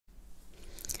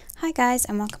Hi guys,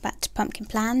 and welcome back to Pumpkin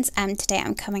Plans. Today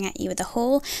I'm coming at you with a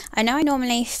haul. I know I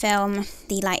normally film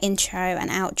the intro and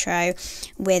outro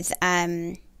with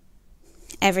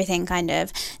everything kind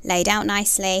of laid out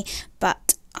nicely,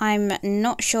 but I'm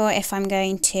not sure if I'm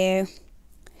going to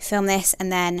film this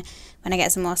and then when I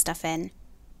get some more stuff in,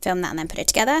 film that and then put it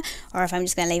together, or if I'm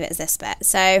just going to leave it as this bit.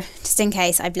 So just in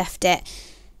case, I've left it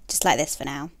just like this for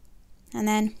now, and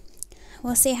then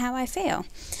we'll see how I feel.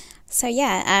 So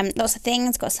yeah, lots of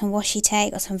things, got some washi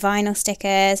tape, got some vinyl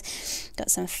stickers,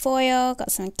 got some foil,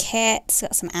 got some kits,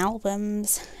 got some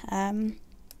albums,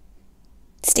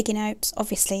 sticky notes,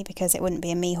 obviously, because it wouldn't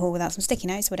be a me haul without some sticky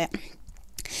notes, would it?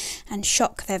 And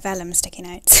shock, they're vellum sticky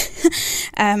notes.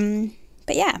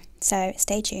 But yeah, so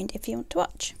stay tuned if you want to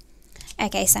watch.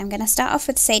 Okay, so I'm going to start off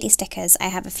with Sadie stickers. I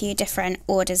have a few different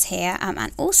orders here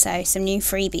and also some new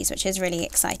freebies, which is really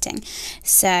exciting.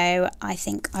 So I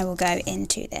think I will go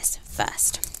into this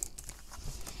first.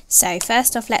 So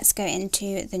first off, let's go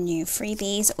into the new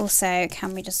freebies. Also,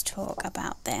 can we just talk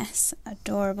about this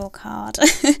adorable card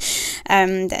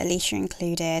that Alicia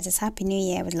included? It's Happy New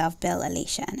Year with love, Bill,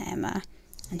 Alicia and Emma.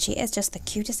 And she is just the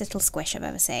cutest little squish I've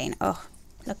ever seen. Oh,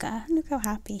 look at her, look how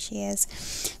happy she is.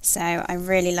 So I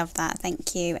really love that.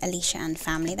 Thank you, Alicia and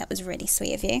family. That was really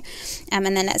sweet of you. And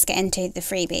then let's get into the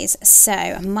freebies.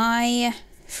 So my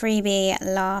freebie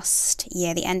last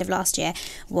year, the end of last year,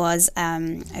 was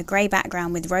a grey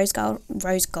background with rose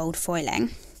gold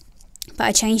foiling. But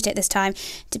I changed it this time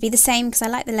to be the same because I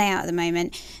like the layout at the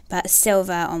moment, but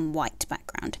silver on white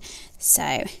background.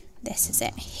 So this is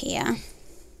it here.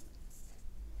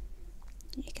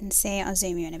 You can see, I'll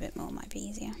zoom you in a bit more, might be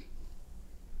easier.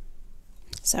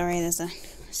 Sorry, there's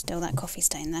still that coffee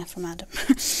stain there from Adam.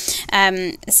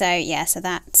 So yeah, so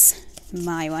that's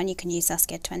my one. You can use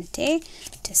Saskia 20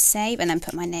 to save and then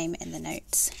put my name in the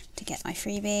notes to get my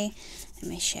freebie. Let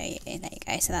me show you, there you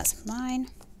go, so that's mine.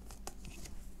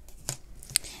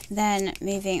 Then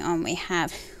moving on, we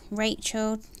have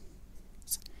Rachel,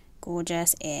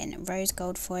 gorgeous in rose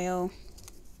gold foil.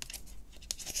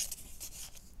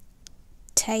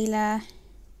 Taylor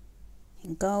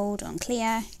in gold on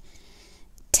clear,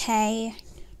 Tay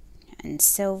and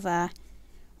silver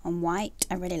on white.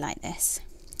 I really like this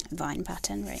vine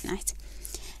pattern, really nice.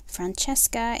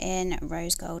 Francesca in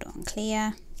rose gold on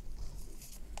clear,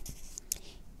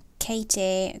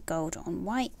 Katie gold on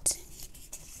white,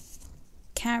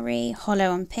 Carrie hollow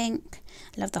on pink.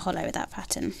 I love the hollow with that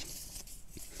pattern.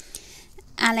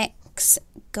 Alex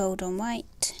gold on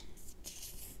white,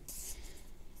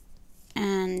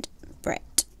 and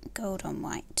Britt gold on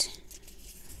white.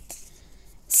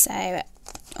 So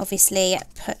obviously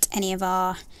put any of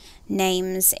our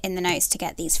names in the notes to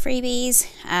get these freebies,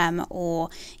 or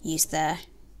use the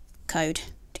code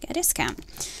to get a discount.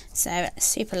 So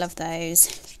super love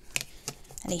those.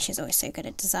 Alicia's always so good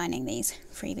at designing these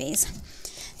freebies.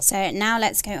 So now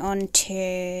let's go on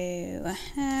to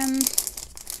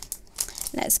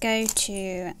let's go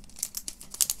to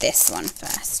this one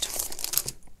first.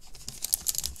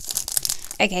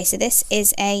 Okay, so this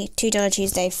is a $2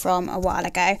 Tuesday from a while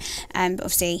ago, but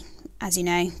obviously, as you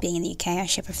know, being in the UK, I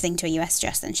ship everything to a US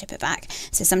address then ship it back,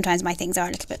 so sometimes my things are a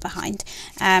little bit behind,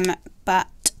 but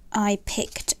I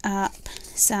picked up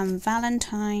some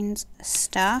Valentine's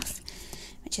stuff,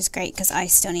 which is great because I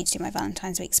still need to do my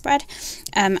Valentine's week spread,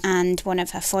 and one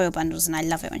of her foil bundles, and I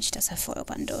love it when she does her foil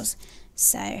bundles.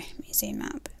 So let me zoom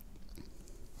up.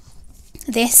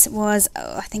 This was,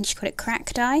 I think she called it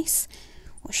cracked ice,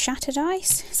 or shattered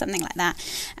ice, something like that,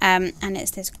 and it's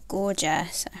this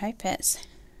gorgeous, I hope it's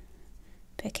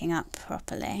picking up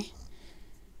properly,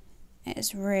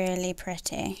 it's really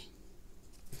pretty.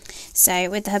 So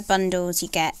with her bundles you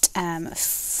get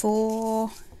four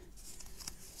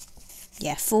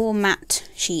matte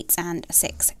sheets and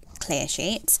 6 clear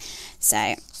sheets.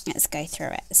 So let's go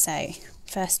through it. So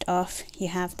first off you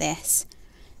have this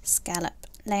scallop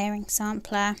layering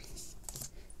sampler,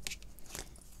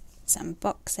 some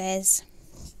boxes,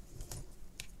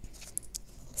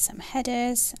 some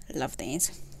headers, I love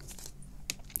these,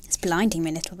 it's blinding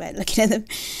me a little bit looking at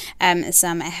them,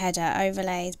 some header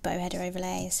overlays, bow header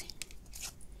overlays,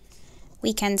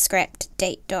 weekend script,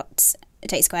 date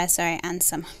squares, sorry, and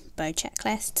some bow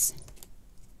checklists,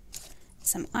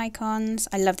 some icons.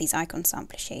 I love these icon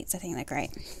sampler sheets, I think they're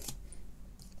great.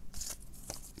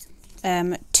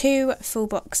 2 full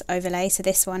box overlays, so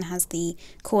this one has the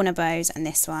corner bows and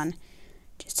this one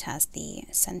just has the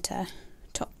center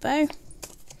top bow.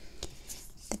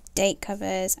 The date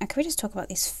covers, and can we just talk about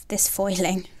this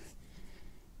foiling?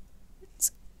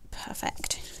 It's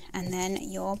perfect. And then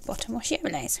your bottom washi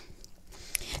overlays.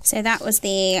 So that was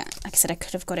the, like I said, I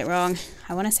could have got it wrong.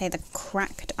 I want to say the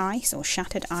cracked ice or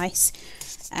shattered ice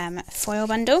foil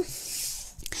bundle.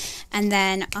 And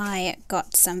then I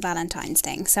got some Valentine's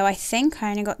things. So I think I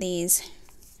only got these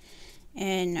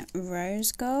in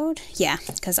rose gold. Yeah,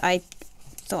 because I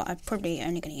thought I'm probably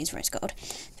only going to use rose gold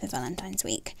for Valentine's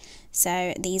week.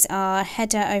 So these are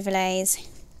header overlays,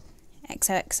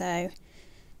 XOXO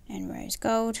in rose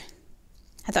gold.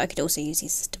 I thought I could also use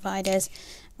these as dividers.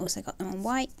 Also got them on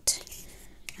white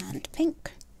and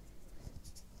pink.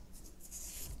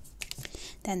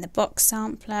 Then the box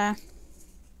sampler,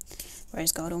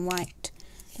 rose gold on white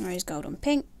and rose gold on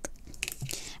pink.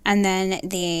 And then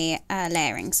the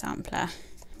layering sampler,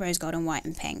 rose gold on white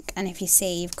and pink. And if you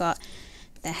see, you've got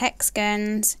the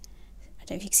hexagons, I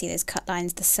don't know if you can see those cut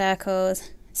lines, the circles,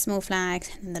 small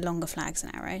flags, and the longer flags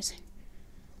and arrows.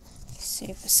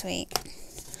 Super sweet.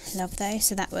 Love those.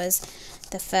 So that was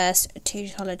the first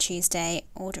 $2 Tuesday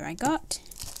order I got.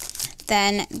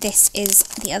 Then this is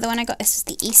the other one I got. This is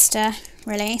the Easter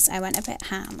release. I went a bit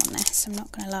ham on this, I'm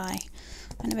not going to lie.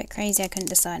 I went a bit crazy, I couldn't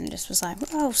decide and just was like,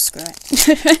 oh, screw it.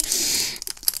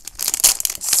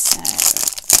 So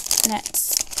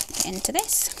let's get into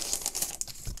this.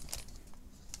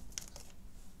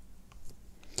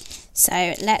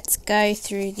 So let's go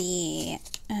through the,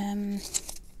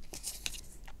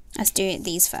 let's do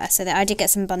these first. So that I did get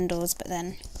some bundles, but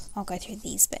then I'll go through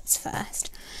these bits first.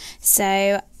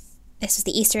 So this is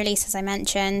the Easter release, as I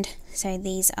mentioned. So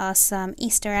these are some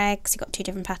Easter eggs. You've got 2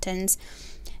 different patterns.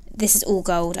 This is all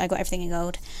gold. I got everything in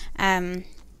gold.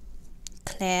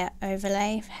 Clear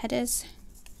overlay for headers,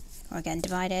 or again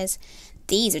dividers.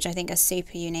 These, which I think are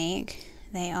super unique,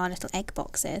 they are little egg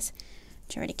boxes,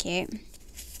 which are really cute.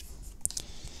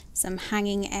 Some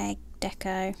hanging egg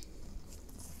deco.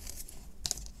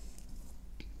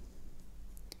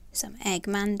 Some egg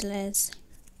mandalas.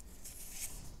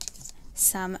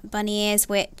 Some bunny ears,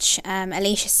 which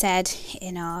Alicia said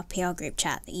in our PR group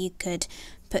chat that you could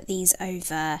put these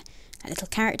over little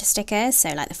character stickers, so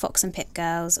like the Fox and Pip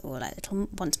girls, or like little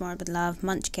Once More with Love,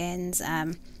 Munchkins,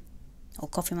 or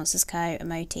Coffee Monsters Co.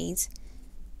 emojis.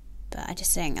 But I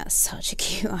just think that's such a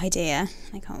cute idea.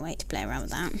 I can't wait to play around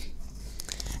with that.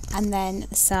 And then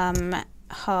some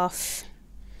half,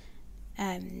 what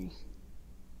am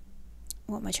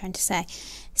I trying to say?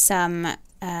 Some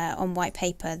on white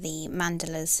paper, the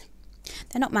mandalas.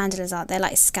 They're not mandalas, are they? They're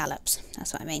like scallops,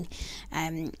 that's what I mean.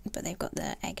 But they've got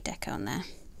the egg deco on there.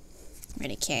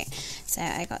 Really cute. So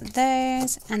I got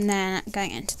those, and then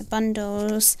going into the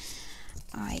bundles,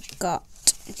 I got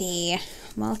the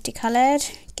multicoloured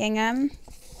gingham.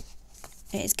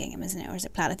 It is gingham, isn't it? Or is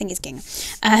it plaid? I think it's gingham.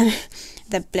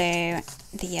 The blue,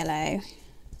 the yellow,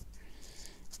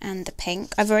 and the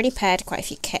pink. I've already paired quite a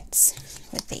few kits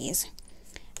with these.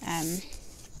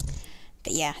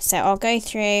 But yeah, so I'll go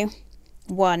through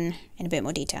one in a bit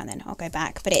more detail and then I'll go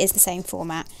back. But it is the same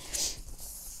format.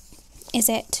 Is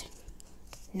it?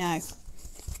 No.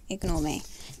 Ignore me.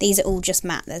 These are all just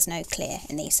matte. There's no clear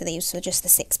in these. So these are just the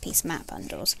 6-piece matte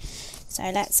bundles. So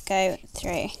let's go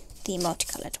through the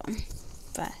multicoloured one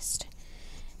first.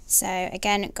 So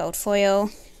again, gold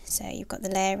foil. So you've got the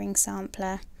layering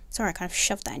sampler. Sorry, I kind of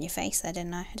shoved that in your face there,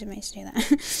 didn't I? I didn't mean to do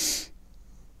that.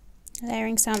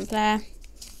 Layering sampler.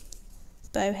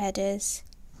 Bow headers.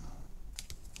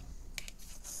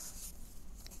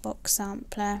 Box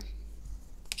sampler.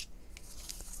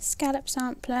 Scallop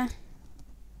sampler.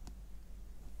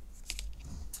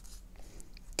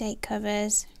 Date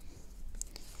covers.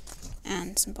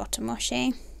 And some bottom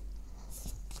washi.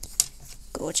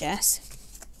 Gorgeous.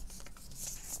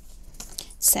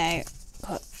 So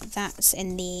that's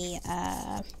in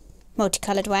the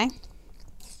multicoloured way.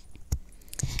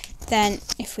 Then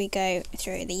if we go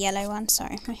through the yellow one,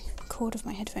 sorry, my cord of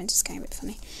my headphones is going a bit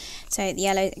funny. So the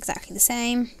yellow is exactly the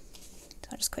same. So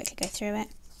I'll just quickly go through it.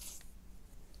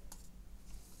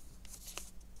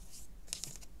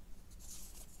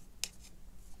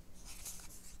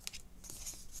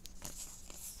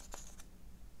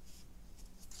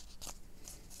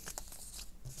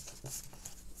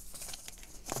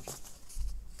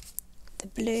 The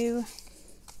blue.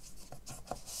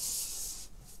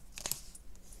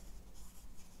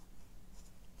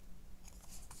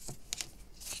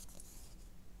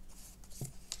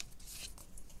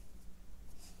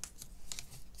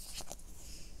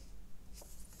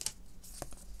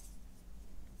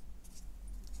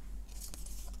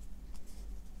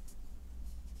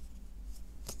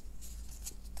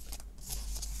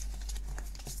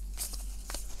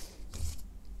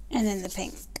 And then the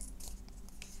pink.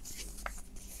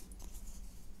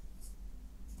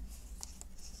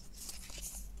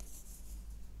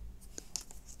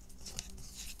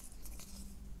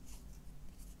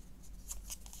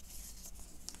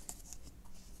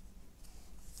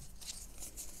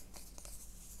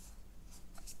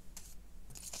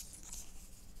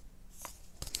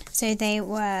 So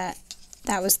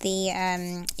that was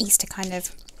the Easter kind of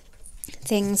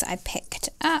things I picked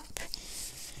up.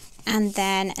 And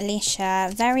then Alicia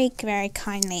very, very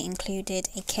kindly included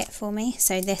a kit for me.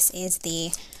 So this is the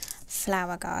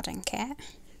flower garden kit,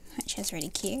 which is really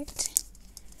cute.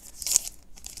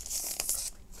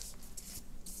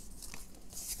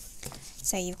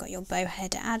 So you've got your bow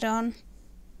head add-on.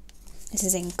 This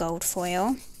is in gold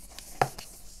foil.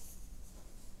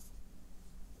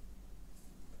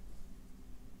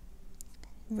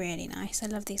 Really nice. I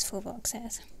love these 4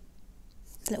 boxes.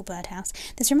 Little birdhouse.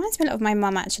 This reminds me a lot of my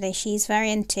mum actually. She's very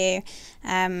into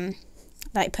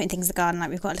like putting things in the garden. Like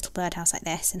we've got a little birdhouse like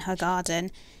this in her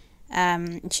garden.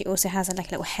 She also has like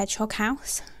a little hedgehog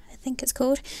house, I think it's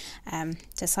called.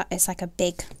 So it's like a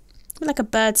big, like a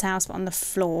bird's house but on the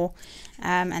floor,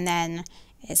 and then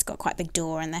it's got quite a big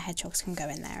door and the hedgehogs can go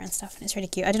in there and stuff, and it's really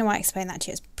cute. I don't know why I explained that to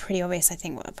you. It's pretty obvious I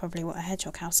think probably what a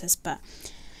hedgehog house is, but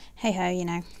hey ho, you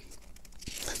know,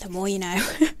 the more you know.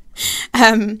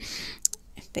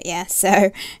 But yeah,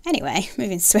 so anyway,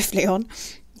 moving swiftly on.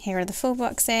 Here are the 4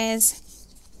 boxes.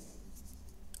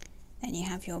 Then you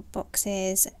have your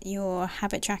boxes, your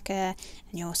habit tracker,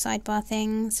 and your sidebar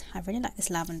things. I really like this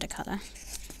lavender colour.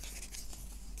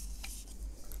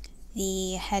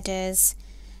 The headers,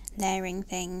 layering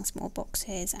things, more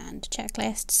boxes, and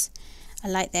checklists. I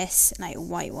like this like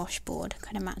whitewash board,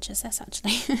 kind of matches this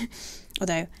actually.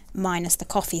 Although minus the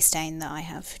coffee stain that I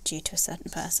have due to a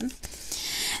certain person.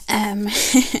 And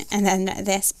then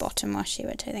this bottom washi,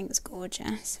 which I think is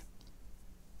gorgeous.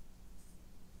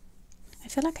 I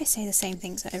feel like I say the same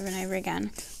things over and over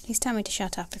again. Please tell me to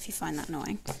shut up if you find that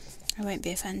annoying. I won't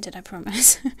be offended, I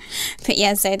promise. But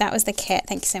yeah, so that was the kit.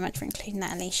 Thank you so much for including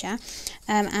that, Alicia.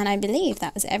 And I believe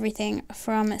that was everything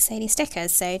from Sadie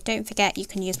Stickers. So don't forget, you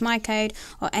can use my code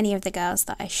or any of the girls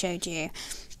that I showed you.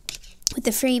 With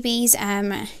the freebies,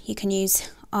 you can use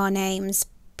our names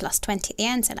plus 20 at the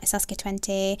end, so like Saskia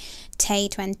 20, Tay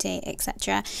 20,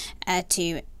 etc.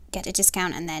 To get a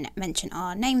discount, and then mention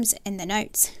our names in the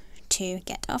notes to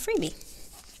get our freebie.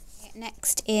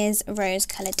 Next is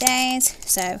Colored Daze.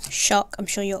 So shock, I'm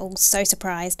sure you're all so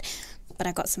surprised, but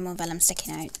I've got some more vellum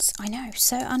sticky notes. I know,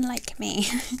 so unlike me.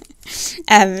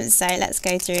 So let's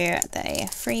go through the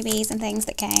freebies and things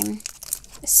that came.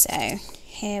 So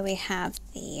here we have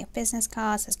the business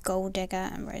cards. There's Gold Digger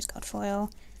and Rose Gold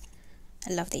foil.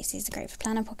 I love these are great for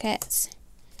planner pockets.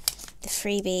 The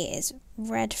freebie is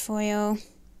red foil.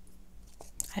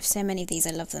 I have so many of these,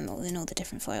 I love them all in all the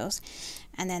different foils.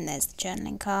 And then there's the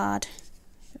journaling card,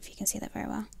 if you can see that very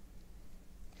well.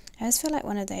 I always feel like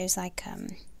one of those like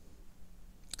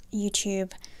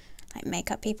YouTube like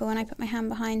makeup people when I put my hand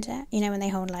behind it. You know, when they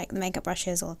hold like the makeup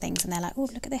brushes or things and they're like, oh,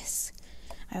 look at this.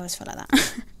 I always feel like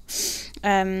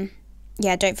that.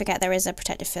 Yeah, don't forget there is a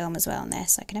protective film as well on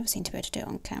this. I can never seem to be able to do it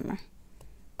on camera.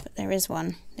 But there is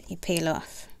one that you peel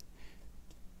off.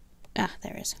 Ah,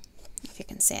 there is. If you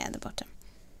can see it at the bottom.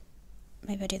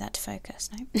 Maybe I'll do that to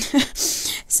focus, no?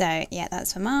 So, yeah,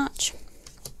 that's for March.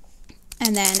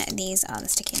 And then these are the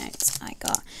sticky notes I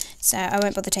got. So I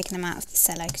won't bother taking them out of the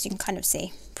cello because you can kind of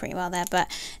see pretty well there. But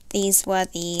these were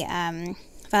the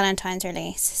Valentine's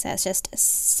release. So it's just a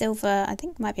silver, I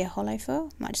think it might be a hollow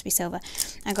foil. Might just be silver.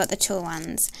 I got the tall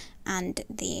ones and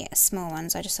the small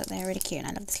ones. I just thought they were really cute and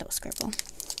I love this little scribble.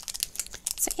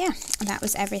 So yeah, that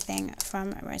was everything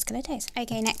from Colored Daze.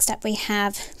 Okay, next up we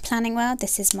have Planning World.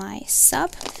 This is my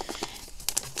sub.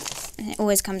 And it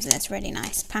always comes in this really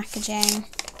nice packaging.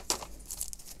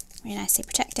 Really nicely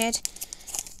protected.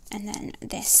 And then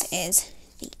this is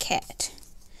the kit.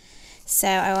 So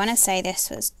I want to say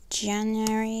this was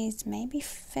January's, maybe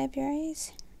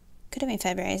February's? Could have been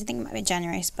February's, I think it might be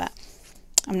January's, but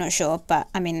I'm not sure. But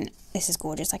I mean, this is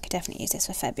gorgeous. I could definitely use this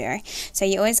for February. So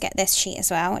you always get this sheet as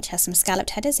well, which has some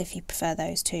scalloped headers if you prefer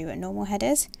those to normal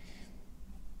headers.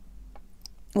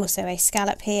 Also a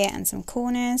scallop here and some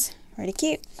corners. Really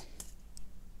cute.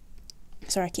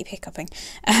 Sorry, I keep hiccuping.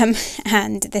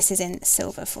 And this is in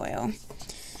silver foil.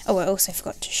 Oh, I also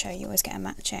forgot to show you always get a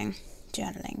matching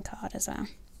journaling card as well,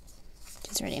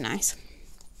 which is really nice.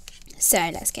 So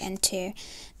let's get into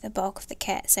the bulk of the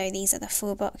kit. So these are the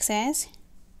 4 boxes.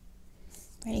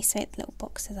 Really sweet little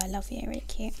boxes. I love you. Really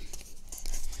cute.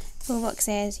 4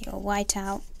 boxes. Your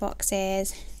whiteout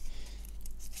boxes.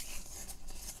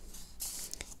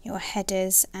 Your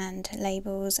headers and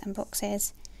labels and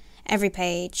boxes. Every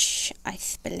page I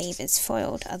believe is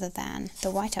foiled other than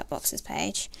the whiteout boxes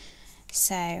page.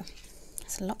 So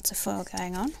there's lots of foil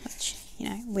going on, which, you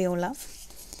know, we all love.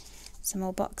 Some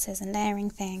more boxes and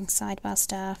layering things, sidebar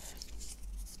stuff.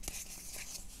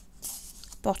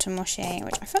 Bottom washi,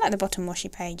 which I feel like the bottom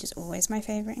washi page is always my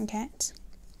favourite in kits.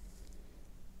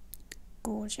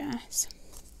 gorgeous.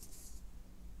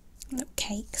 Look,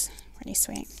 cakes, really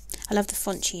sweet. I love the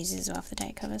font she uses as well for the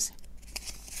date covers.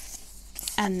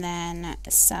 And then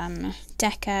some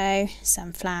deco,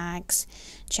 some flags,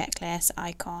 checklists,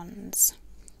 icons,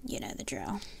 you know the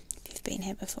drill if you've been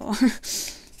here before.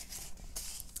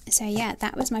 So yeah,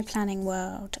 that was my Planning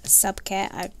World sub kit.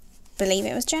 I believe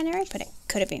it was January, but it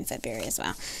could have been February as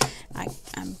well. I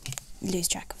lose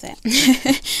track of it.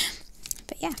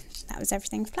 But yeah, that was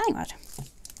everything for Planning World.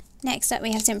 Next up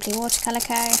we have Simply Watercolor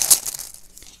Co.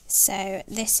 So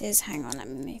this is, hang on, let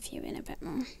me move you in a bit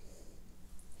more.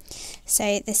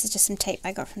 So this is just some tape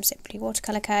I got from Simply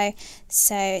Watercolor Co.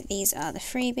 So these are the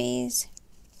freebies.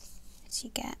 So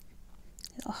you get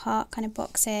little heart kind of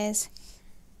boxes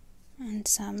and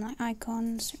some like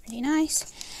icons, really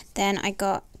nice. Then I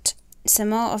got some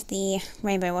more of the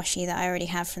rainbow washi that I already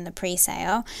have from the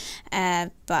pre-sale,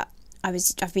 but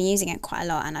I've been using it quite a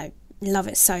lot and I love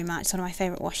it so much. It's one of my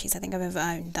favourite washis I think I've ever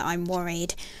owned, that I'm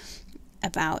worried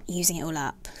about using it all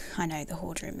up. I know the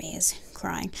hoarder in me is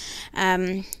crying.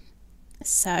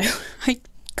 So I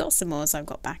got some more, so I've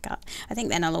got backup. I think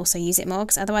then I'll also use it more,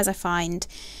 because otherwise I find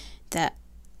that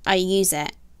I use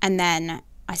it and then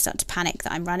I start to panic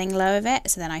that I'm running low of it,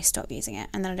 so then I stop using it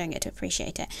and then I don't get to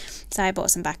appreciate it. So I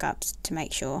bought some backups to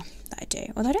make sure that I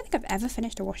do. Although I don't think I've ever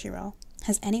finished a washi roll.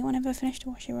 Has anyone ever finished a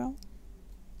washi roll?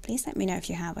 Please let me know if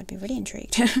you have, I'd be really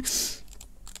intrigued.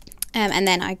 And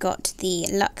then I got the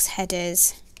Luxe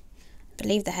headers. I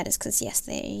believe the headers, because yes,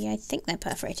 I think they're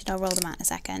perforated. I'll roll them out in a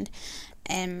second.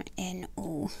 In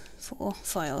all 4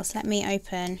 foils. Let me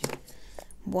open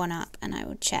one up and I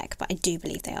will check, but I do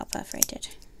believe they are perforated.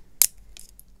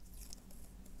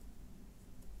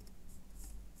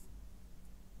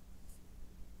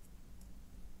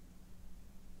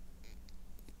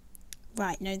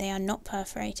 Right, no, they are not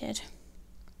perforated.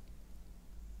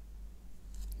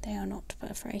 They are not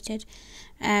perforated.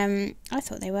 I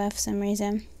thought they were for some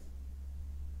reason.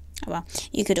 Oh well,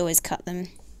 you could always cut them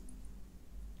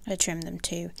or trim them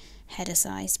to header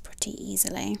size pretty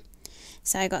easily.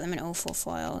 So I got them in all 4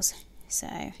 foils. So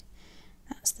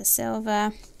that's the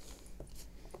silver.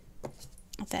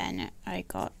 Then I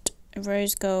got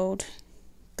rose gold,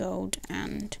 gold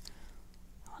and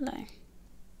hollow.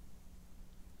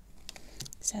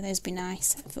 So those be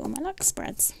nice for all my luxe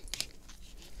spreads.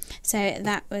 So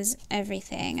that was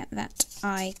everything that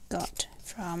I got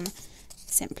from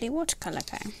Simply Watercolor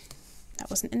Co. That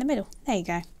wasn't in the middle. There you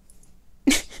go.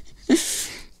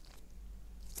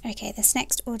 Okay, this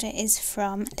next order is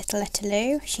from Little Letter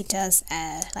Lou. She does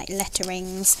like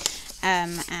letterings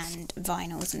and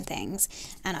vinyls and things,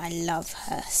 and I love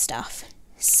her stuff.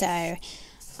 So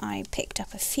I picked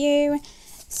up a few.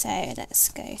 So let's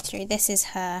go through. This is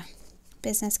her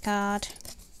business card.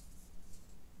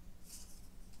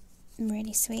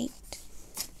 Really sweet.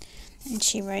 And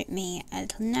she wrote me a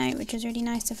little note, which was really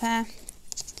nice of her.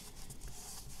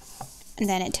 And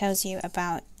then it tells you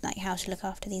about like how to look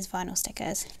after these vinyl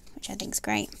stickers, which I think is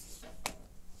great.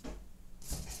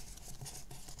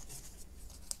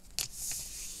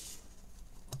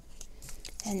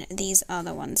 And these are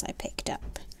the ones I picked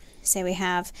up. So we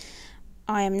have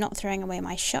I Am Not Throwing Away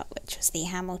My Shot, which was the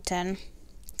Hamilton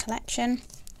collection.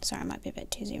 Sorry, I might be a bit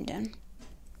too zoomed in.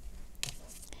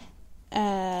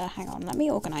 Hang on, let me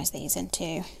organise these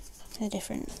into the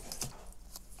different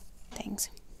things.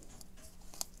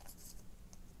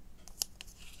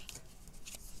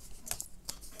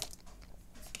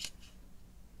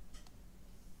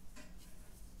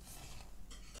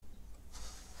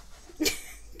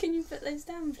 Can you put those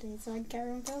down, please, so I can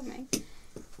carry on filming?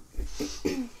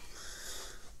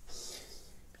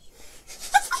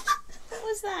 What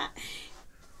was that?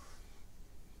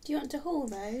 Do you want to haul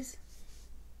those?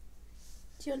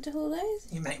 Do you want to haul those?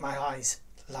 You make my eyes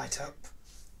light up.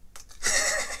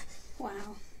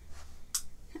 Wow.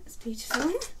 That's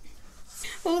beautiful.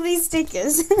 All these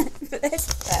stickers. Put this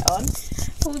that on.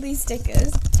 All these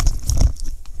stickers.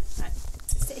 Right,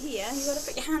 sit here. You've got to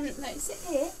put your hand... No, sit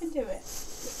here and do it.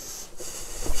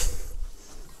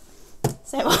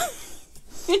 So,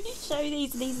 when you show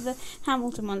these are the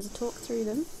Hamilton ones. I'll talk through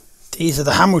them. These are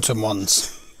the Hamilton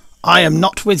ones. I am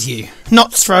not with you.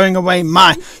 Not throwing away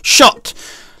my shot.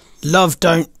 Love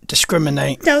don't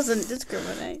discriminate. Doesn't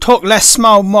discriminate. Talk less,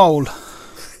 smile more.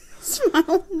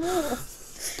 Smile more.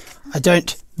 I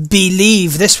don't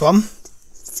believe this one.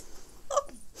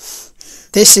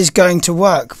 This is going to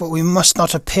work, but we must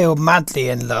not appeal madly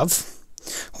in love.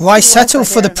 Why settle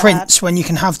for the prince when you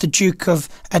can have the Duke of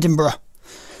Edinburgh?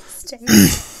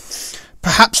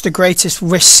 Perhaps the greatest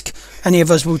risk any of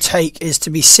us will take is to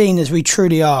be seen as we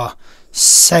truly are.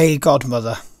 Say,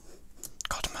 Godmother.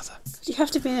 Godmother. You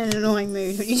have to be in an annoying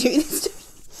mood when you do this.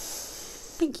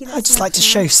 Thank you. I'd just like to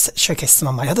showcase some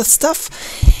of my other stuff.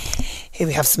 Here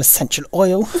we have some essential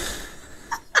oil.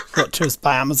 Brought to us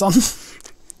by Amazon.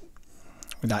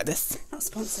 We like this. Not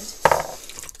sponsored.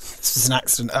 This was an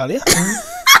accident earlier.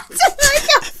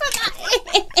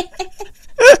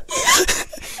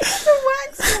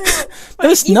 No,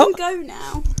 it's not. You can go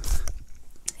now.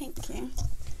 Thank you.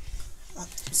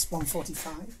 It's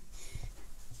 1:45.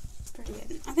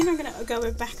 Brilliant. I think I'm going to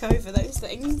go back over those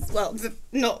things. Well,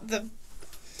 not the...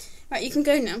 Right, you can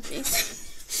go now,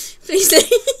 please. Please leave.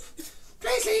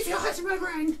 Please leave, you're hurting my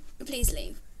brain. Please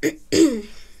leave.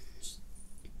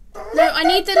 No, I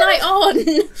need the light on.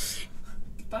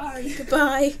 Bye.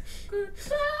 Goodbye. Goodbye.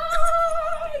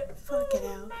 Fucking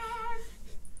hell.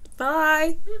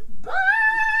 Bye.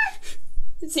 Bye.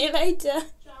 See you later.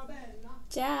 Ciao, bella.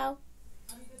 Ciao.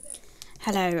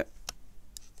 Hello.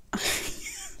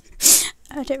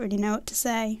 I don't really know what to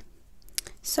say.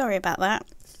 Sorry about that.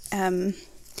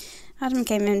 Adam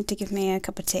came in to give me a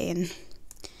cup of tea and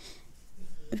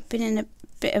we've been in a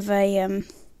bit of a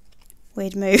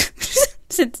weird mood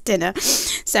since dinner.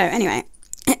 So anyway,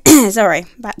 sorry,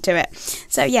 back to it.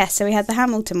 So yeah, so we had the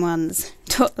Hamilton ones.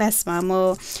 Talk less, smile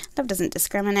more. Love doesn't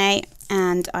discriminate.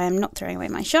 And I am not throwing away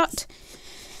my shot.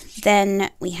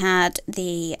 Then we had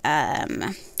the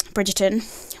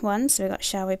Bridgerton one. So we got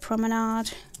Shall We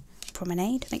Promenade?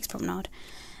 Promenade? I think it's Promenade.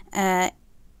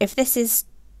 If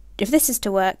this is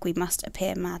to work, we must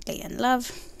appear madly in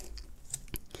love.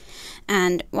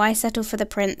 And why settle for the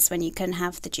prince when you can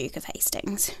have the Duke of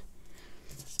Hastings?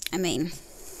 I mean,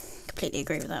 completely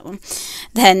agree with that one.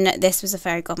 Then this was a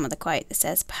fairy godmother quote that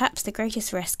says, perhaps the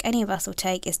greatest risk any of us will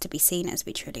take is to be seen as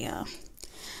we truly are.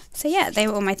 So yeah, they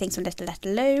were all my things from Little Letter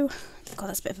Lou. God,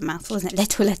 that's a bit of a mouthful, isn't it?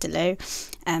 Little Letter Lou.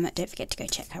 Don't forget to go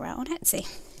check her out on Etsy.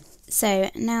 So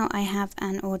now I have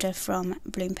an order from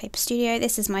Bloom Paper Studio.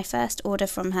 This is my first order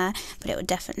from her, but it will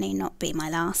definitely not be my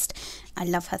last. I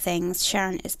love her things.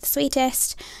 Sharon is the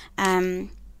sweetest. And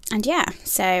yeah,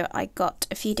 so I got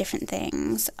a few different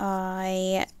things.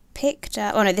 I picked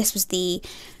up, oh no, this was the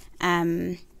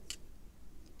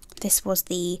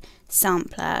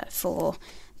sampler for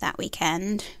that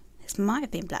weekend. This might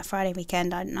have been Black Friday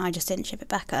weekend. I just didn't ship it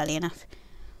back early enough.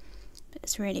 But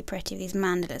it's really pretty, these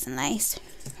mandalas and lace.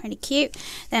 Really cute.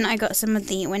 Then I got some of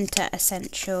the Winter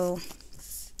Essential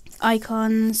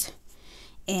icons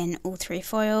in all three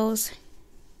foils.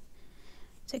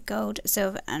 So gold,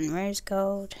 silver and rose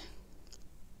gold.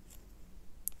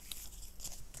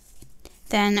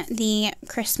 Then the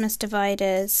Christmas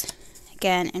dividers,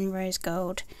 again in rose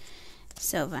gold,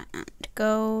 silver and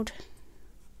gold.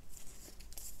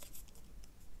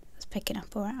 It's picking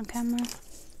up alright on camera.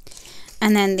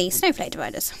 And then the snowflake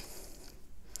dividers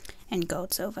in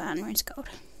gold, silver and rose gold.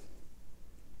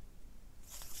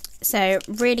 So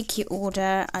really cute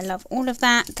order. I love all of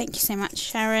that. Thank you so much,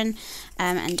 Sharon.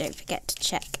 And don't forget to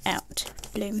check out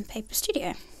Bloom Paper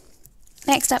Studio.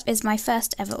 Next up is my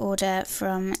first ever order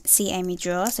from C. Amy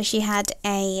Draw. So she had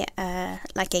a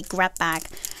like a grab bag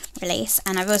release,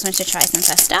 and I've always wanted to try some of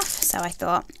her stuff. So I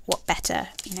thought, what better,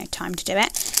 time to do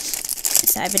it.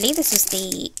 So I believe this is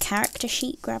the character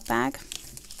sheet grab bag.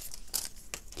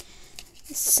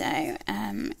 So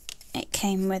it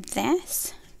came with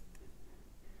this.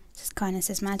 This is Kindness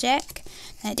is Magic.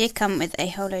 And it did come with a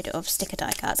whole load of sticker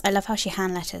die cards. I love how she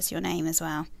hand letters your name as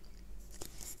well.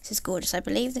 This is gorgeous. I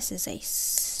believe this is a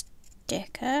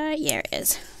sticker. Yeah, it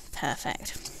is.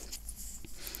 Perfect.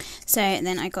 So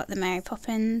then I got the Mary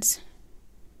Poppins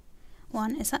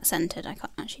one. Is that scented? I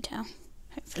can't actually tell.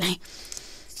 Hopefully.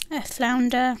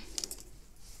 Flounder.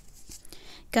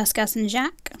 Gus, Gus and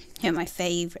Jack, who are my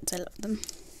favourites, I love them.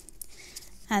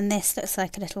 And this looks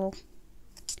like a little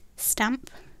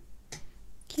stamp.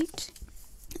 Cute.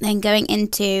 Then going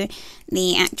into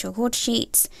the actual quarter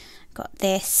sheets, got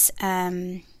this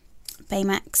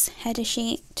Baymax header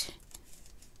sheet.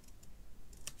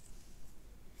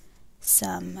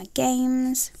 Some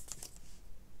games.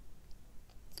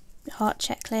 Heart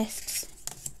checklists.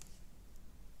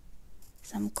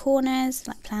 Some corners,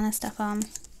 like planner stuff on.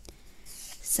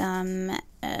 Some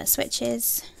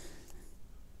switches,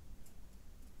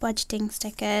 budgeting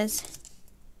stickers,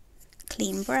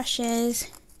 clean brushes,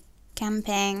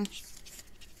 camping.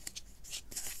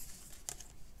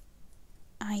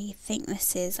 I think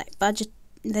this is like budget,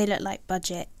 they look like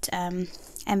budget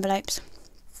envelopes,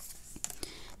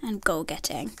 and goal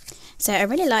getting. So I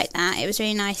really like that. It was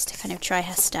really nice to kind of try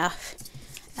her stuff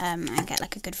and get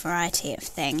like a good variety of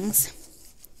things.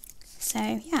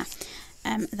 So yeah.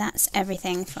 That's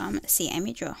everything from C.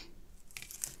 Amy Draw.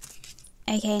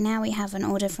 Okay, now we have an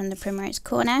order from the Primrose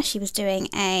Corner. She was doing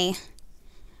a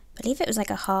I believe it was like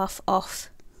a half off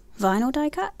vinyl die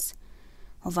cuts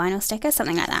or vinyl sticker,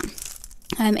 something like that.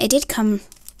 It did come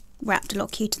wrapped a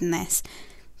lot cuter than this,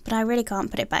 but I really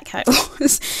can't put it back how it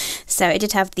was. So it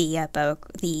did have the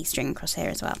the string across here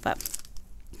as well, but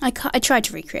I tried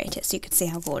to recreate it so you could see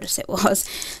how gorgeous it was.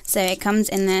 So it comes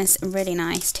in this really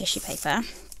nice tissue paper,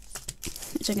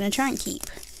 which I'm going to try and keep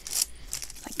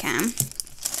if I can.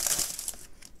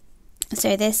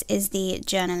 So this is the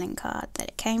journaling card that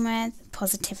it came with,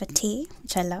 Positivity,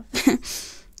 which I love.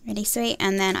 Really sweet.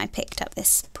 And then I picked up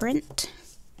this print.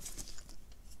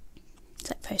 It's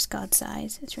like postcard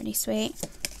size. It's really sweet.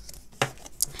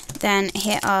 Then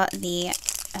here are the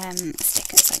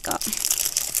stickers I got.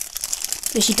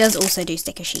 But she does also do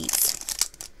sticker sheets.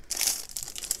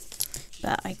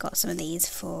 But I got some of these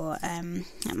for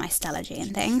my Stalogy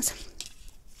and things.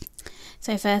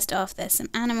 So first off, there's some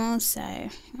animals. So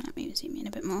let me zoom in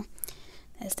a bit more.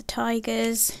 There's the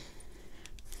tigers,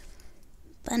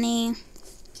 bunny,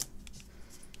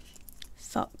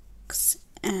 fox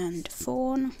and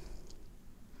fawn.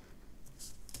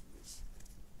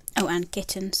 Oh, and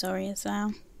kitten, sorry, as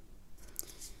well.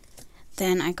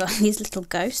 Then I got these little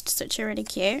ghosts, which are really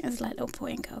cute. It's like a little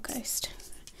boy and girl ghost.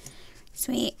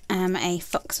 Sweet. A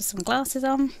fox with some glasses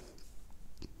on.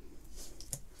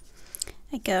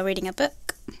 A girl reading a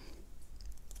book.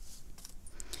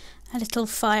 A little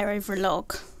fire over a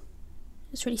log.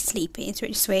 It's really sleepy. It's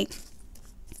really sweet.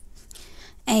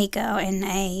 A girl in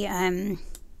a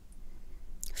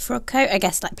frog coat, I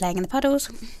guess, like playing in the puddles.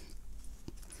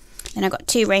 Then I got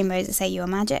two rainbows that say "You Are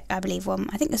Magic." I believe one,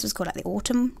 I think this was called like the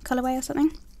autumn colourway or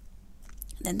something.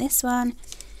 Then this one,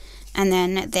 and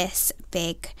then this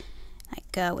big like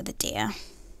girl with a deer.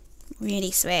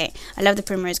 Really sweet. I love the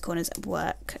primrose corners at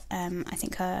work. I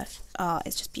think her art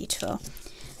is just beautiful.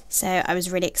 So I was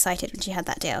really excited when she had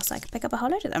that deal, so I could pick up a whole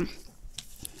load of them.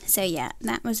 So yeah,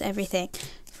 that was everything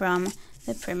from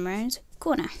the Primrose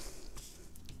Corner.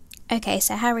 Okay,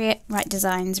 so Harriet Wright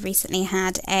Designs recently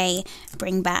had a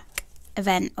bring back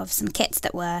event of some kits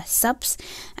that were subs,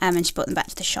 and she brought them back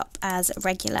to the shop as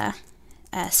regular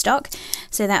stock.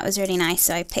 So that was really nice.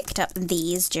 So I picked up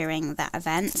these during that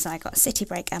event. So I got City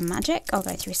Break and Magic. I'll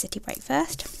go through City Break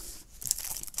first.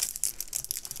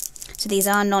 So these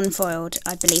are non-foiled.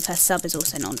 I believe her sub is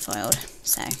also non-foiled.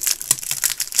 So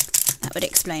that would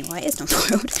explain why it is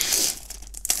non-foiled.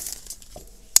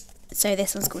 So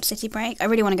this one's called City Break. I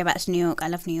really want to go back to New York. I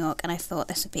love New York, and I thought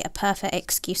this would be a perfect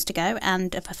excuse to go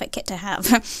and a perfect kit to have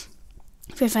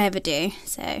if I ever do.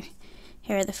 So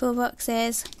here are the full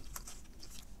boxes.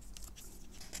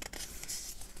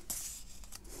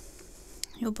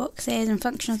 Your boxes and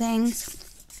functional things.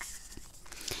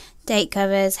 Date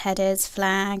covers, headers,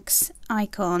 flags,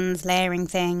 icons, layering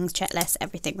things, checklists,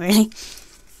 everything really.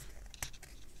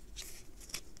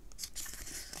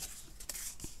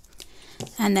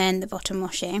 And then the bottom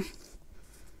washi.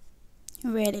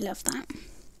 Really love that.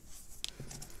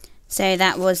 So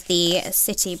that was the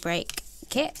City Break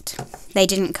kit. They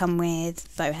didn't come with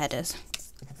bow headers,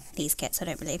 these kits, I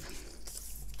don't believe.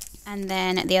 And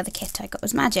then the other kit I got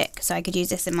was Magic, so I could use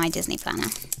this in my Disney planner.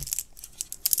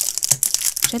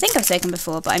 Which I think I've spoken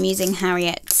before, but I'm using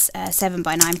Harriet's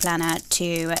 7x9 planner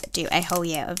to do a whole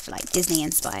year of like Disney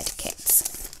inspired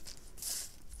kits,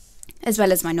 as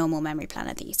well as my normal memory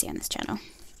planner that you see on this channel.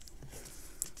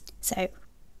 So,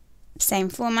 same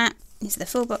format. These are the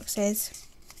full boxes.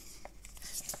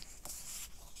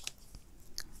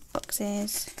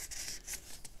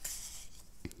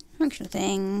 Functional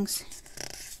things.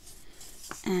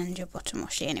 And your bottom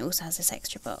washi, and it also has this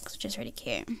extra box, which is really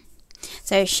cute.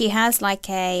 So she has like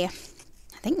a,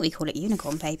 I think we call it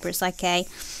unicorn paper. It's like a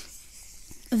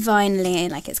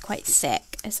vinyl, like it's quite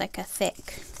thick. It's like a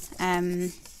thick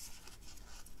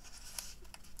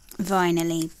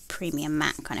vinyl-y premium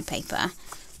matte kind of paper.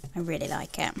 I really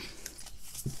like it.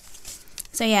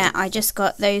 So yeah, I just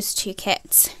got those two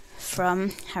kits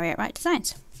from Harriet Wright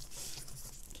Designs.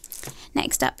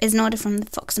 Next up is an order from the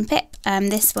Fox and Pip.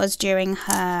 This was during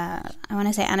her, I want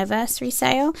to say, anniversary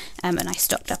sale, and I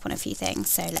stocked up on a few things,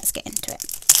 so let's get into it.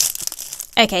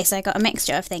 Okay, so I got a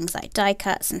mixture of things like die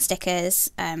cuts and stickers,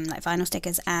 like vinyl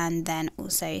stickers, and then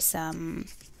also some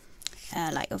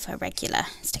like of her regular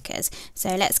stickers.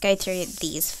 So let's go through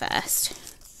these first.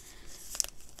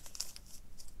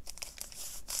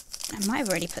 I might have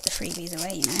already put the freebies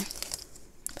away, you know.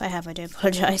 If I have, I do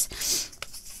apologise.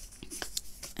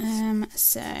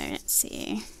 So let's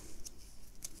see.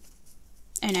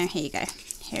 Oh no, here you go.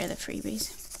 Here are the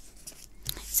freebies.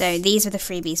 So these are the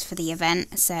freebies for the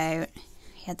event. So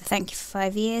he had the thank you for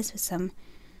 5 years with some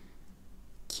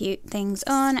cute things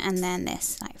on, and then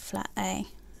this like flat A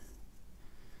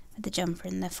with the jumper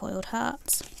and the foiled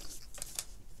hearts.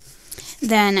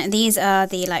 Then these are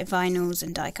the like vinyls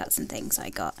and die cuts and things I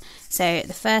got. So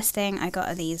the first thing I got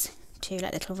are these two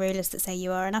like little rulers that say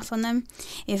 "You Are Enough" on them.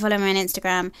 If you follow me on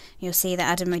Instagram, you'll see that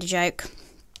Adam made a joke.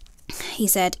 He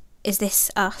said, "Is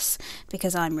this us?"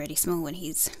 Because I'm really small and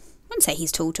I wouldn't say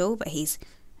he's tall, but he's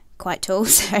quite tall.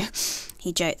 So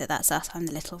he joked that that's us. I'm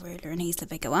the little ruler and he's the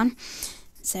bigger one.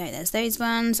 So there's those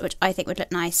ones, which I think would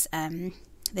look nice.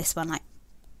 This one like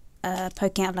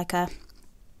poking out of like a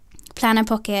planner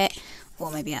pocket,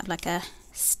 or maybe out of like a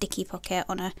sticky pocket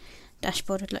on a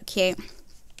dashboard would look cute.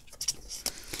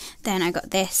 Then I got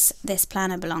this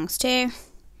planner belongs to.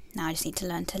 Now I just need to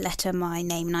learn to letter my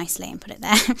name nicely and put it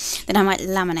there. Then I might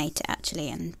laminate it actually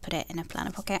and put it in a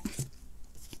planner pocket.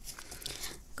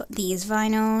 Got these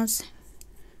vinyls.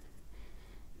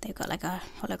 They've got like a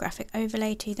holographic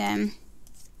overlay to them.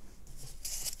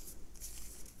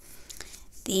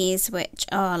 These, which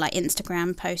are like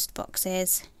Instagram post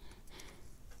boxes.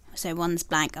 So one's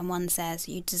blank and one says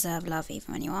 "You deserve love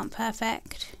even when you aren't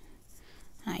perfect."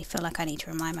 And I feel like I need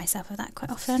to remind myself of that quite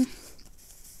often.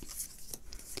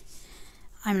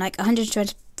 I'm like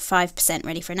 125%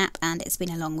 ready for a nap, and it's been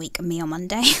a long week of me on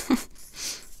Monday.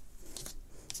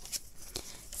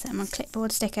 Some on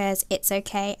clipboard stickers. It's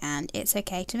okay, and it's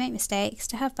okay to make mistakes,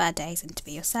 to have bad days, and to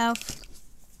be yourself.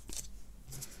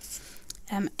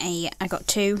 I got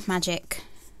two magic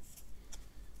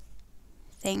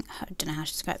thing. I don't know how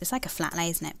to describe it. It's like a flat lay,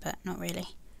 isn't it? But not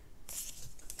really.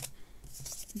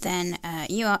 Then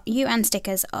you and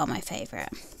stickers are my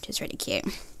favourite, which is really cute.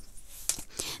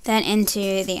 Then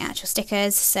into the actual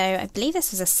stickers. So I believe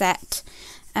this was a set.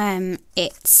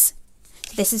 This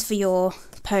is for your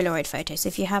Polaroid photos. So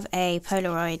if you have a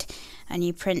Polaroid and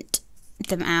you print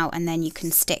them out, and then you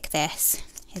can stick this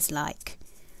is like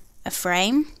a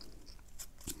frame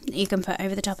that you can put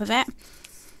over the top of it,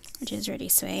 which is really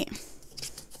sweet.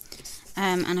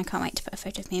 And I can't wait to put a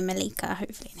photo of me and Malika,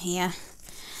 hopefully in here,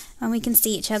 and we can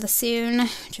see each other soon,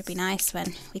 which would be nice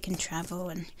when we can travel.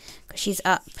 And because she's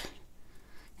up,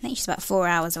 I think she's about 4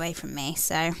 hours away from me,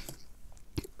 so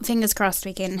fingers crossed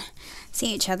we can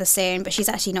see each other soon. But she's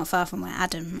actually not far from where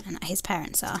Adam and his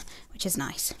parents are, which is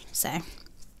nice, so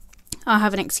I'll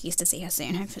have an excuse to see her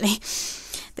soon, hopefully.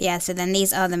 But yeah, so then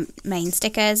these are the main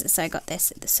stickers. So I got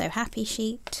this, the So Happy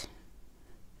sheet.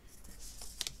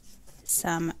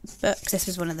 Some books. This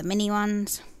was one of the mini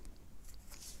ones.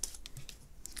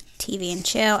 TV and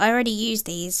Chill. I already used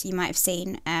these, you might have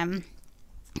seen,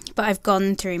 but I've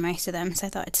gone through most of them, so I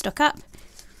thought I'd stock up.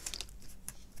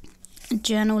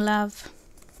 Journal Love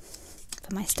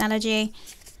for my Stalogy.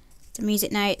 Some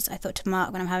music notes I thought to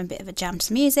mark when I'm having a bit of a jam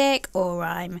to music, or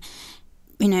I'm,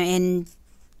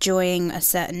 enjoying a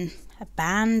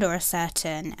band or a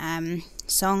certain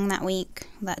song that week,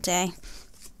 that day.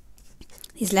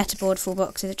 These letterboard full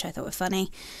boxes, which I thought were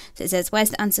funny. So it says, "Where's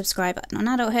the unsubscribe button on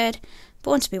adulthood?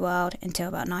 Born to be wild until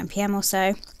about 9 PM or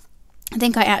so." I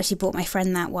think I actually bought my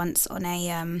friend that once on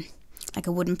a like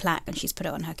a wooden plaque, and she's put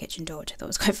it on her kitchen door, which I thought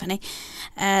was quite funny.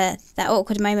 That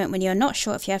awkward moment when you're not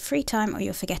sure if you have free time or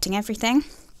you're forgetting everything,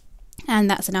 and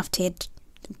that's enough to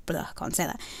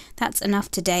that's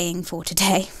enough todaying for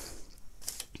today.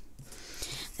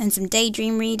 Then some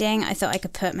daydream reading. I thought I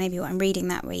could put maybe what I'm reading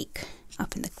that week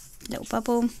up in the little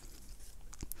bubble.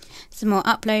 Some more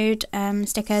upload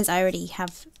stickers. I already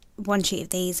have one sheet of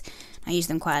these. I use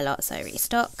them quite a lot, so I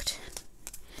restocked.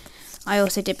 I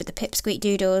also did with the Pipsqueak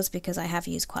doodles because I have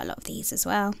used quite a lot of these as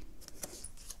well.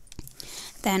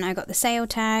 Then I got the sale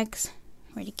tags,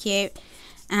 really cute,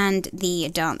 and the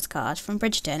dance card from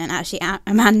Bridgerton. And actually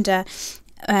Amanda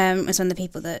was one of the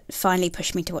people that finally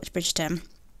pushed me to watch Bridgerton.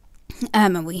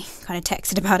 And we kind of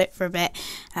texted about it for a bit.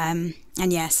 And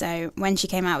yeah, so when she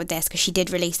came out with this, because she did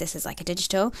release this as like a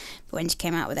digital, but when she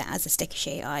came out with it as a sticker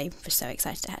sheet, I was so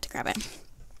excited I had to grab it.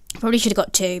 Probably should have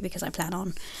got two because I plan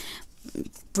on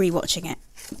rewatching it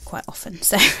quite often.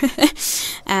 So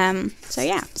so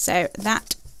yeah, so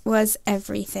that was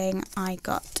everything I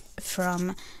got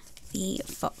from the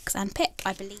Fox and Pip,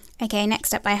 I believe. Okay,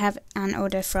 next up I have an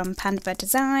order from Pandabird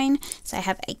Design. So I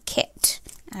have a kit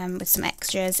with some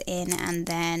extras in, and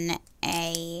then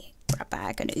a grab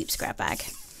bag, an oops grab bag.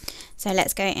 So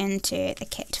let's go into the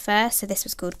kit first. So this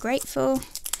was called Grateful,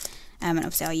 and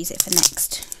obviously I'll use it for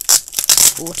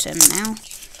next autumn now.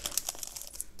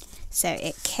 So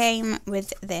it came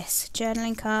with this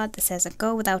journaling card that says, "A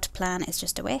goal without a plan is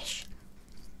just a wish,"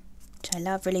 which I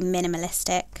love, really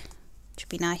minimalistic, which would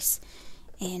be nice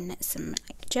in some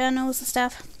like journals and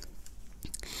stuff.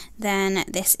 Then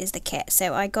this is the kit.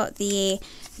 So I got the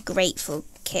Grateful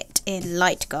kit in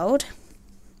light gold,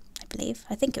 I believe.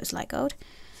 I think it was light gold.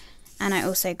 and I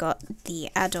also got the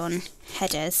add-on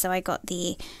headers. So I got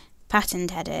the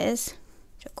patterned headers,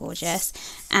 which are gorgeous,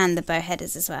 and the bow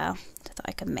headers as well. So I thought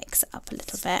I could mix it up a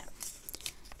little bit.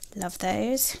 Love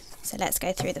those. So let's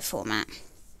go through the format.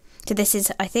 So this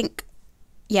is, I think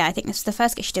this is the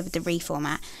first kit she did with the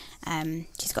reformat.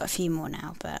 She's got a few more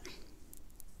now, but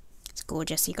it's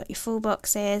gorgeous. So you got your full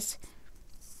boxes.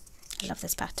 I love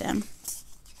this pattern.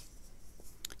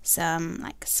 Some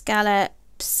like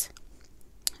scallops,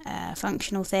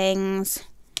 functional things,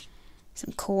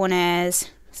 some corners,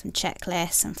 some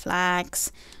checklists, some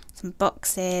flags, some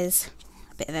boxes,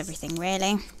 a bit of everything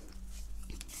really.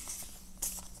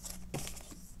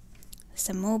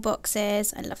 Some more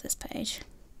boxes. I love this page.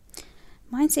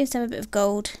 Mine seems to have a bit of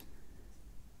gold,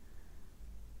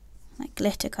 like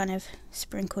glitter kind of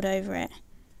sprinkled over it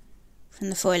from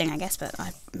the foiling, I guess, but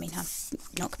I mean, I'm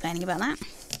not complaining about that.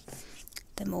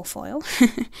 The more foil.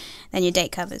 Then your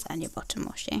date covers and your bottom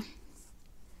washi.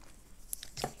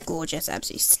 Gorgeous,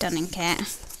 absolutely stunning kit,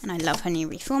 and I love her new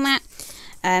reformat.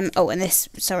 Oh, and this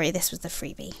was the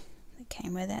freebie that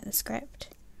came with it, the script.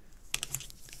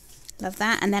 Love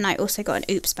that. And then I also got an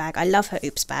oops bag. I love her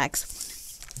oops bags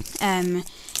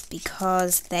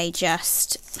because they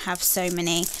just have so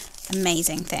many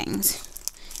amazing things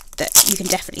that you can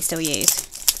definitely still use.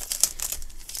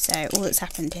 So all that's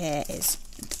happened here is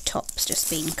the top's just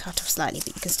been cut off slightly,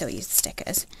 but you can still use the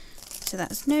stickers. So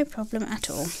that's no problem at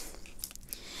all.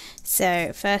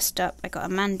 So first up, I got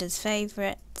Amanda's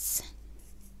favourites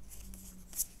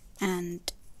and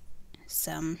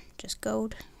some just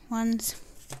gold ones.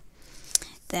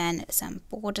 Then some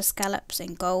border scallops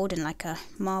in gold and like a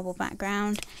marble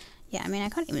background. Yeah, I mean, I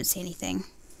can't even see anything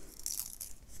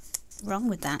wrong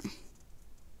with that.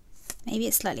 Maybe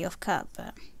it's slightly off cut,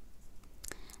 but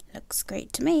looks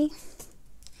great to me.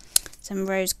 Some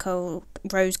rose gold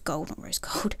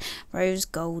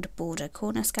border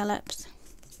corner scallops.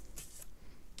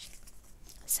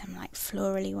 Some like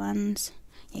florally ones.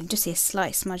 You can just see a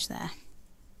slight smudge there.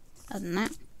 Other than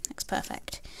that, looks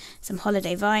perfect. Some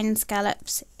holiday vine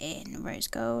scallops in rose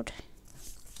gold.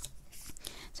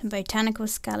 Some botanical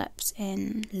scallops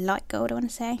in light gold, I want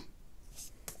to say.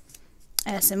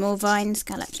 Some more vine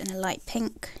scallops in a light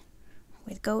pink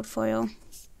with gold foil.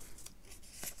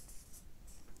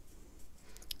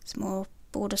 Some more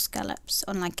border scallops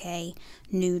on like a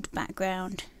nude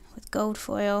background with gold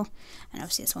foil, and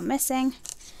obviously this one missing.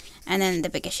 And then the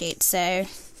bigger sheet. So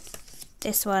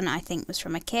this one I think was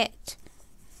from a kit,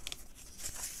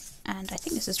 and I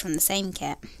think this is from the same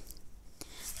kit.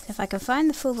 So if I can find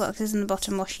the full boxes in the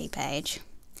bottom washi page.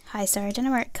 Hi, sorry, I don't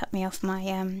know where it cut me off.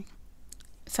 My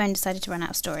phone decided to run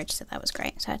out of storage, so that was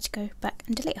great. So I had to go back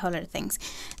and delete a whole load of things.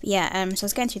 But yeah, so I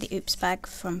was going through the oops bag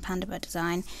from Pandabird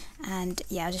Design, and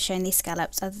yeah, I was just showing these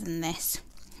scallops. Other than this,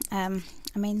 I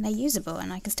mean, they're usable,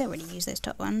 and I can still really use those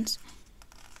top ones.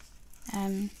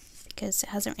 Because it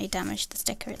hasn't really damaged the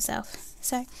sticker itself.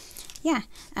 So yeah,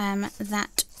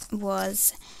 that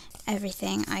was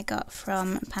everything I got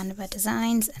from Pandabird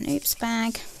Designs, an oops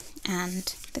bag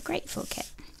and the Grateful kit.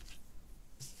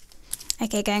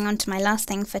 Okay, going on to my last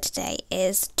thing for today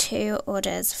is 2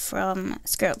 orders from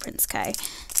Colored Co.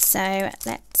 So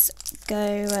let's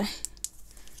go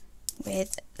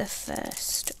with the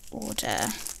first order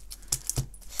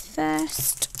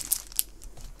first.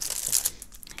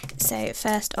 So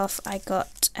first off, I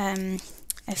got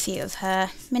a few of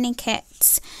her mini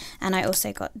kits, and I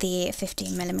also got the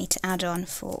 15mm add-on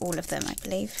for all of them, I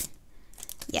believe.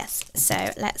 Yes, so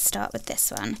let's start with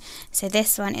this one. So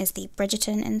this one is the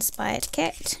Bridgerton inspired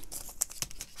kit.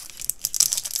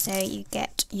 So you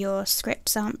get your script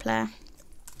sampler,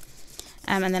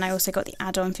 and then I also got the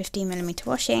add-on 15mm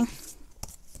washi.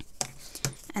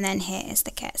 And then here is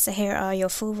the kit. So here are your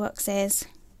full boxes,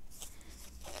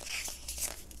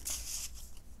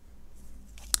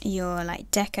 your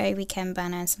like deco weekend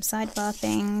banner and some sidebar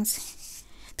things.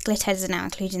 The glitter headers are now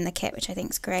included in the kit, which I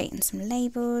think is great, and some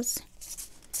labels,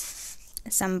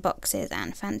 some boxes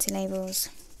and fancy labels,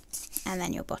 and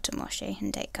then your bottom washi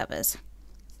and date covers.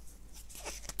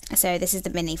 So this is the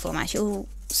mini format. She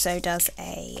also does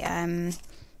an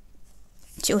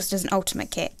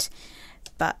ultimate kit,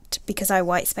 but because I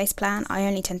white space plan, I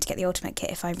only tend to get the ultimate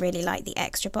kit if I really like the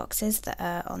extra boxes that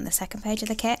are on the second page of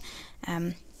the kit.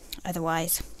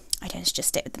 Otherwise, I tend to just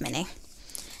stick with the mini.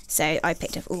 So I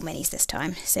picked up all minis this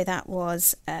time. So that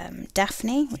was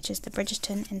Daphne, which is the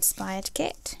Bridgerton inspired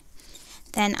kit.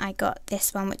 Then I got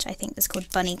this one, which I think was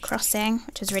called Bunny Crossing,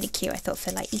 which was really cute. I thought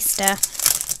for like Easter,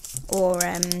 or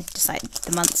just like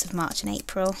the months of March and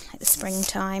April, like the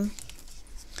springtime.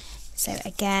 So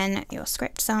again, your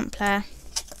script sampler,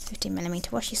 15mm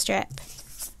washi strip,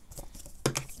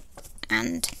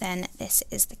 and then this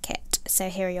is the kit. So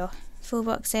here are your full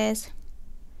boxes.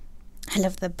 I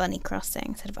love the bunny crossing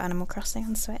instead of Animal Crossing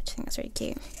on Switch. I think that's really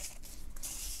cute.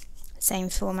 Same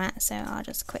format, so I'll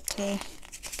just quickly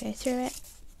go through it.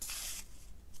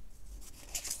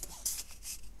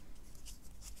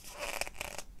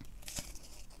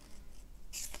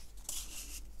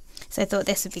 So I thought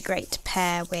this would be great to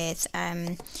pair with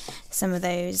some of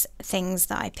those things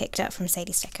that I picked up from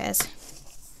Sadie Stickers.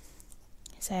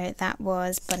 So that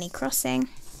was Bunny Crossing.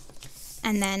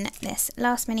 And then this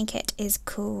last mini kit is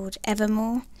called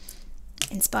Evermore,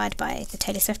 inspired by the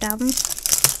Taylor Swift album.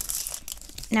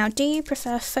 Now, do you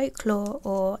prefer Folklore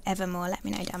or Evermore? Let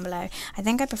me know down below. I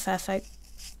think I prefer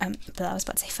but I was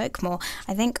about to say Folkmore.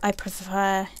 I think I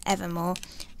prefer Evermore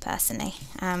personally.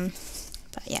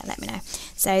 But yeah, let me know.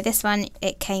 So this one,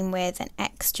 it came with an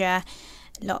extra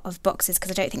lot of boxes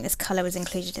because I don't think this colour was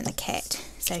included in the kit.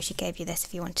 So she gave you this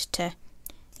if you wanted to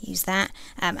use that.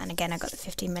 And again, I got the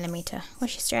 15mm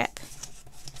washi strip.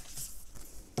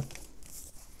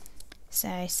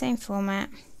 So same format,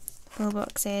 4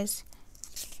 boxes.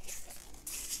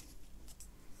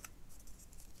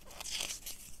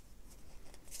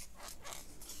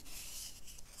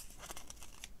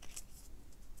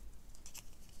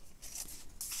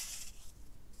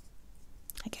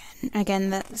 Again,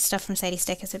 the stuff from Sadie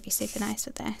Stickers would be super nice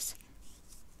with this.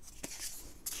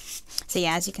 So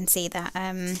yeah, as you can see that,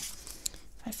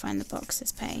 if I find the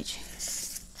boxes page,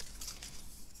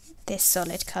 this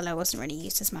solid colour wasn't really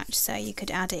used as much, so you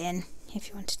could add it in if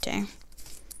you wanted to.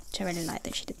 Which I really like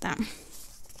that she did that.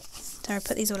 So I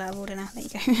put these all out of order now, there you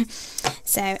go.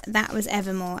 So that was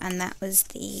Evermore, and that was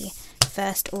the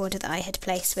first order that I had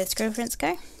placed with Colored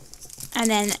Co. And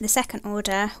then the second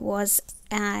order was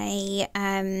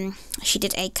she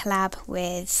did a collab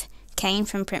with Kane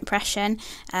from Printpression,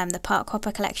 the Park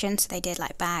Hopper collection. So they did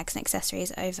like bags and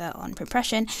accessories over on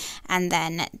Printpression, and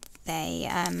then they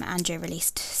Andrew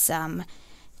released some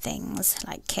things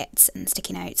like kits and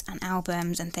sticky notes and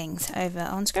albums and things over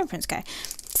on Colored Co.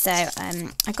 So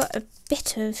I got a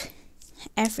bit of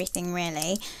everything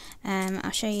really.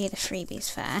 I'll show you the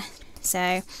freebies first.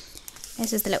 So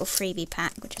this is the little freebie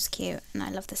pack, which was cute, and I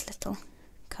love this little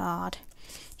card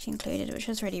she included, which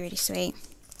was really, really sweet.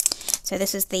 So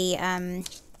this is the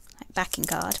like backing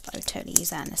card, but I would totally use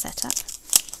that in a setup.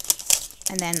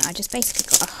 And then I just basically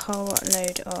got a whole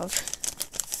load of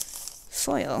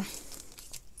foil,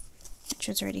 which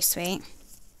was really sweet.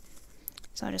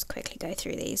 So I'll just quickly go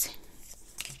through these.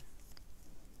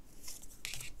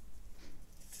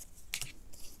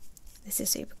 This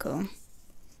is super cool.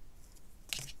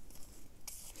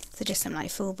 So just some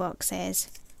like full boxes,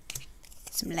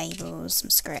 some labels, some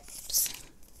scripts,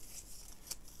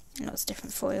 and lots of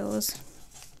different foils.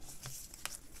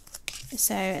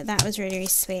 So that was really, really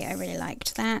sweet. I really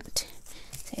liked that.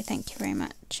 So thank you very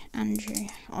much,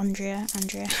 Andrea,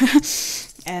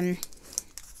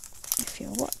 if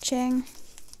you're watching.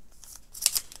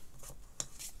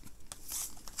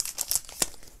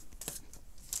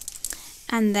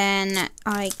 And then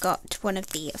I got one of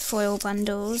the foil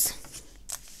bundles.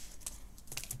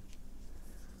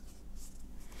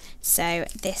 So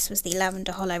this was the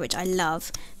Lavender Hollow, which I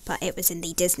love, but it was in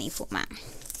the Disney format.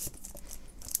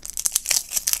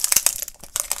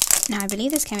 Now I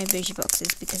believe this came in bougie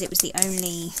boxes because it was the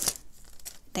only,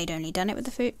 they'd only done it with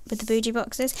the bougie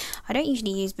boxes. I don't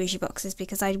usually use bougie boxes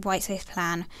because I white space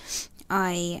plan.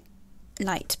 I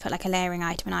like to put like a layering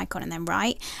item, an icon, and then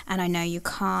write. And I know you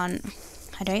can't.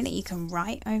 I don't think you can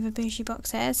write over bougie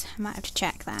boxes. I might have to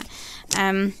check that.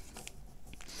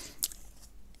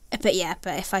 But yeah,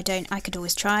 but if I don't, I could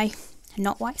always try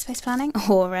not white space planning,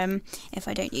 or if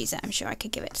I don't use it, I'm sure I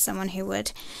could give it to someone who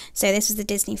would. So this is the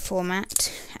Disney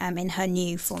format, in her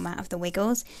new format of the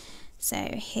Wiggles. So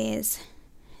here's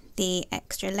the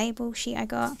extra label sheet I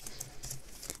got.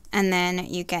 And then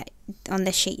you get, on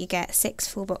this sheet you get 6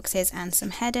 full boxes and some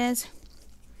headers.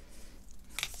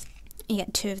 You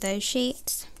get 2 of those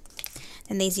sheets.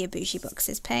 Then these are your bougie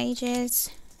boxes pages.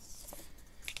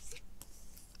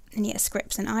 And you get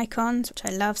scripts and icons, which I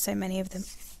love, so many of them.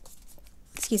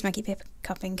 Excuse my paper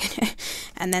cupping.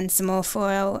 And then some more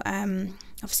foil,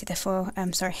 obviously the foil,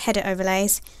 header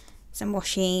overlays, some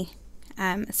washi,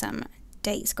 some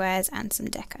date squares, and some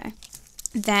deco.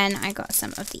 Then I got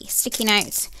some of the sticky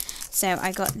notes. So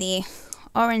I got the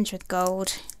orange with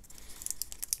gold.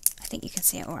 I think you can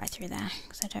see it all right through there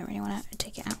because I don't really want to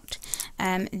take it out.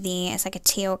 It's like a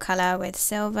teal colour with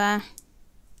silver.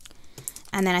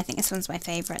 And then I think this one's my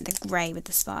favourite, the grey with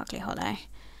the sparkly hollow.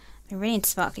 I've been really into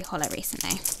sparkly hollow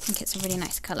recently. I think it's a really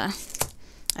nice colour.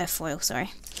 Foil,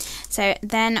 sorry. So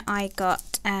then I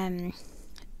got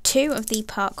 2 2 of the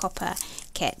Park Hopper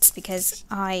kits because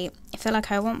I feel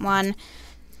like I want one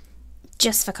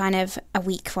just for kind of a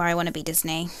week where I want to be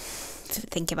Disney,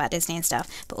 think about Disney and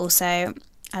stuff, but also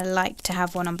I like to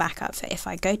have one on backup for if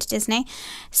I go to Disney.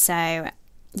 So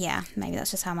yeah, maybe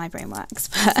that's just how my brain works,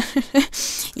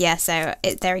 but yeah, so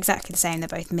they're exactly the same. They're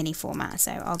both mini format,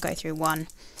 so I'll go through one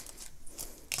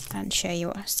and show you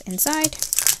what's inside.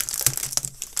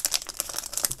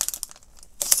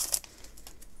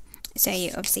 So you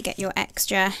obviously get your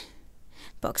extra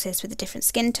boxes with the different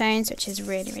skin tones, which is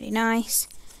really, really nice.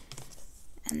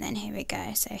 And then here we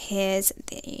go. So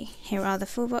here are the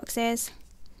full boxes.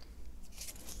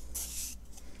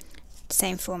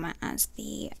 Same format as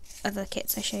the other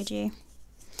kits I showed you.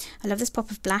 I love this pop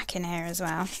of black in here as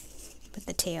well, with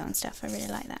the teal and stuff. I really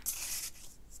like that.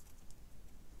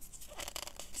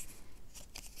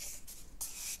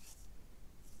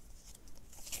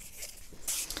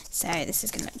 So this is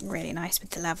going to look really nice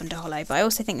with the lavender hollow, but I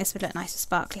also think this would look nice with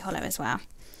sparkly hollow as well.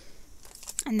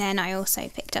 And then I also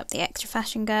picked up the extra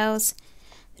fashion girls,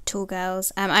 the tall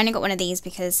girls. I only got one of these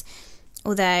because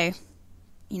although,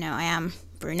 you know, I am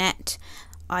brunette,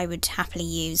 I would happily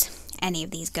use any of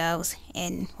these girls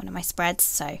in one of my spreads,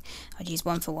 so I'd use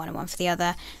one for one and one for the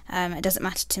other. It doesn't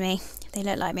matter to me if they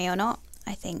look like me or not.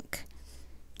 I think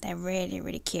they're really,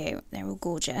 really cute. They're all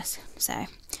gorgeous. So I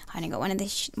only got one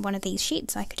of these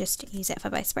sheets. I could just use it for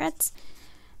both spreads.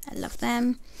 I love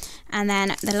them. And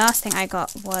then the last thing I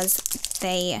got was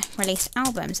they released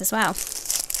albums as well.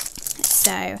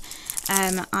 So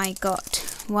I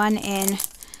got one in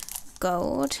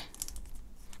gold,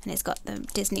 and it's got the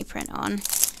Disney print on,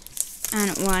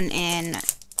 and one in,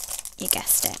 you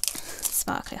guessed it,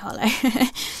 sparkly hollow.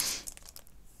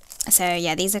 So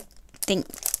yeah, these are, I think,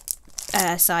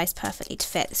 sized perfectly to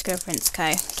fit the Colored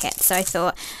Co kit. So I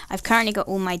thought, I've currently got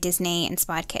all my Disney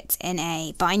inspired kits in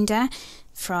a binder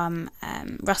from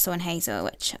Russell and Hazel,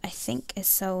 which I think is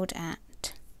sold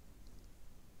at,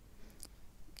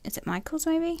 is it Michael's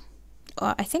maybe?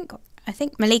 Or I think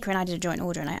Malika and I did a joint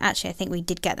order, and I think we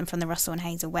did get them from the Russell and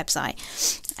Hazel website.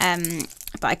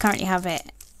 But I currently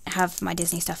have my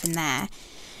Disney stuff in there.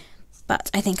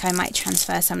 But I think I might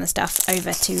transfer some of the stuff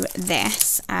over to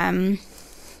this.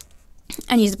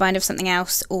 And use the binder of something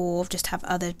else, or just have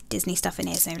other Disney stuff in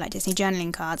here, so like Disney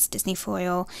journaling cards, Disney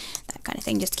foil, that kind of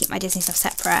thing, just to keep my Disney stuff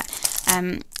separate,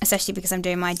 especially because I'm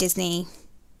doing my Disney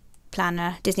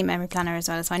planner, Disney memory planner, as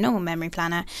well as my normal memory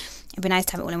planner. It'd be nice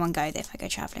to have it all in one go, that if I go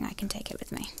travelling I can take it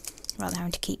with me, rather than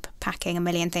having to keep packing a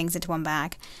million things into one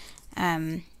bag.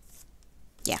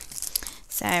 Yeah,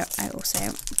 so I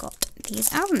also got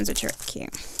these albums, which are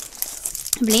cute.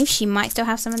 I believe she might still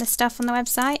have some of this stuff on the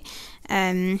website,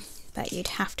 but you'd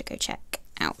have to go check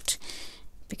out,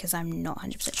 because I'm not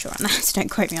 100% sure on that, so don't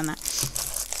quote me on that.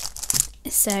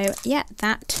 So yeah,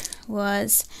 that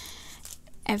was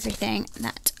everything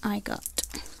that I got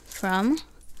from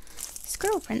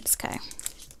Colored Co.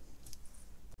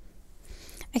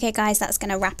 Okay guys, that's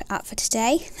going to wrap it up for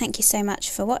today. Thank you so much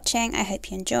for watching. I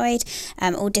hope you enjoyed.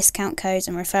 All discount codes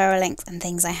and referral links and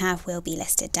things I have will be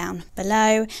listed down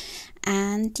below.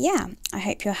 And yeah, I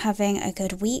hope you're having a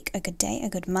good week, a good day, a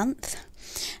good month.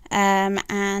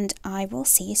 And I will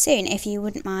see you soon. If you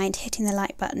wouldn't mind hitting the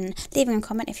like button, leaving a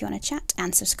comment if you want to chat,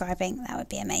 and subscribing, that would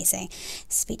be amazing.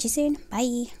 Speak to you soon.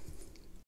 Bye.